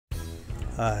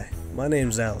Hi, my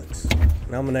name's Alex,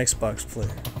 and I'm an Xbox player.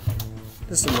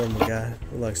 Just a normal guy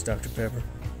who likes Dr. Pepper.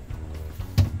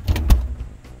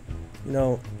 You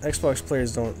know, Xbox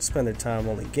players don't spend their time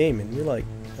only gaming. We like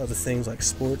other things like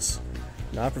sports,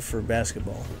 and I prefer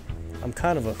basketball. I'm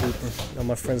kind of a hooper. You know,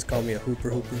 my friends call me a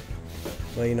hooper.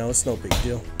 Well, you know, it's no big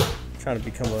deal. I'm trying to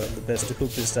become the best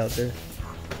hoopist out there.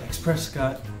 Thanks,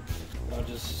 Prescott. I'll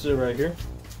just sit right here.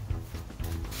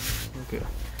 Okay.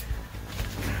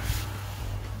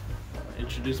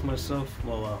 Introduce myself.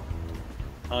 Well,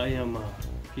 I am a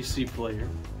PC player.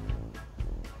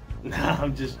 Nah,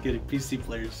 I'm just kidding. PC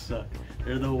players suck.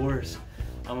 They're the worst.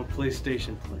 I'm a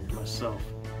PlayStation player myself.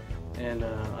 And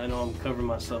I know I'm covering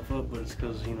myself up, but it's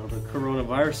because, you know, the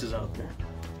coronavirus is out there.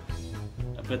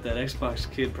 I bet that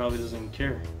Xbox kid probably doesn't even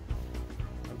care.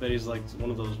 I bet he's like one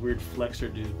of those weird flexor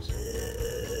dudes.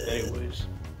 Anyways,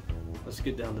 let's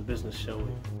get down to business, shall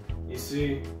we? You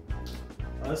see,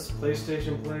 us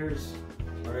PlayStation players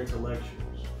are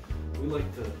intellectuals. We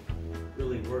like to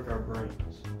really work our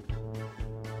brains.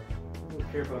 We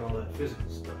don't care about all that physical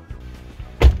stuff.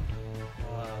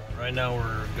 Right now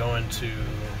we're going to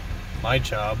my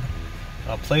job.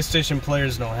 PlayStation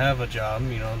players don't have a job,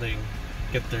 you know, they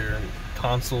get their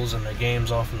consoles and their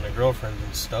games off from their girlfriends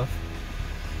and stuff.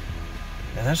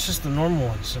 And that's just the normal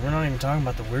ones, so we're not even talking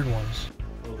about the weird ones.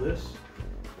 Well,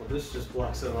 this just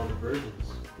blocks out all the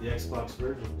virgins, the Xbox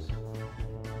virgins.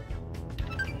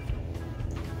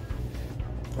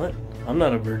 What? I'm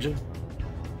not a virgin.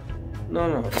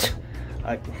 No.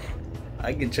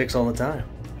 I get chicks all the time.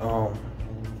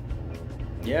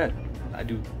 Yeah, I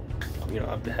do. You know,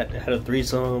 I've had a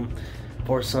threesome,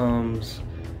 foursomes,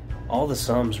 all the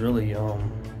sums really. Yeah,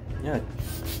 you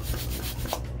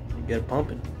get it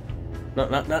pumping.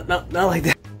 Not like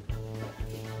that.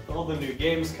 All the new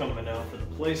games coming out for the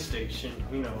PlayStation,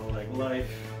 you know, like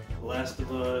Life, Last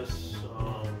of Us,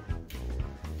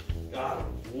 God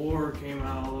of War came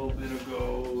out a little bit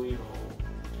ago, you know,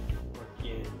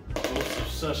 fucking Ghost of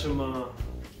Tsushima.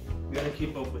 You gotta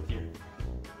keep up with your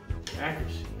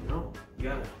accuracy, you know? You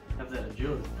gotta have that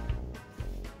agility.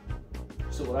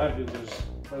 So what I do is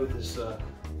play with this,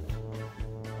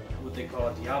 what they call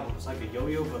a Diablo. It's like a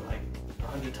yo-yo, but like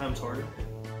 100 times harder.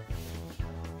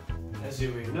 As you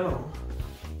may know,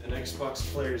 an Xbox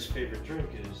player's favorite drink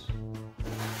is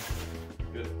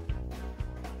good.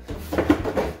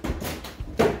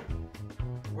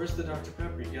 Where's the Dr.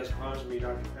 Pepper? You guys promised me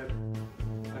Dr. Pepper.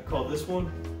 I call this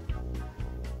one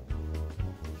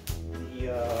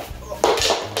the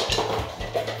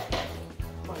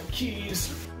my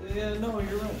keys. Yeah, no,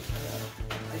 you're right.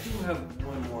 I do have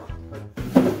one more. But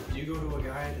you go to a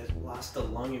guy that lost a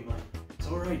lung and like, it's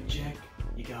alright, Jack,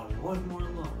 you got one more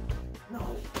lung.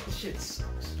 No, this shit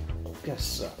sucks. You guys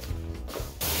suck.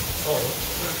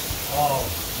 Oh.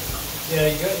 Yeah,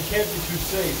 you can't be too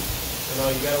safe. You know,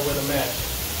 you gotta wear the mask.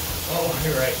 Oh,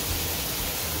 you're right.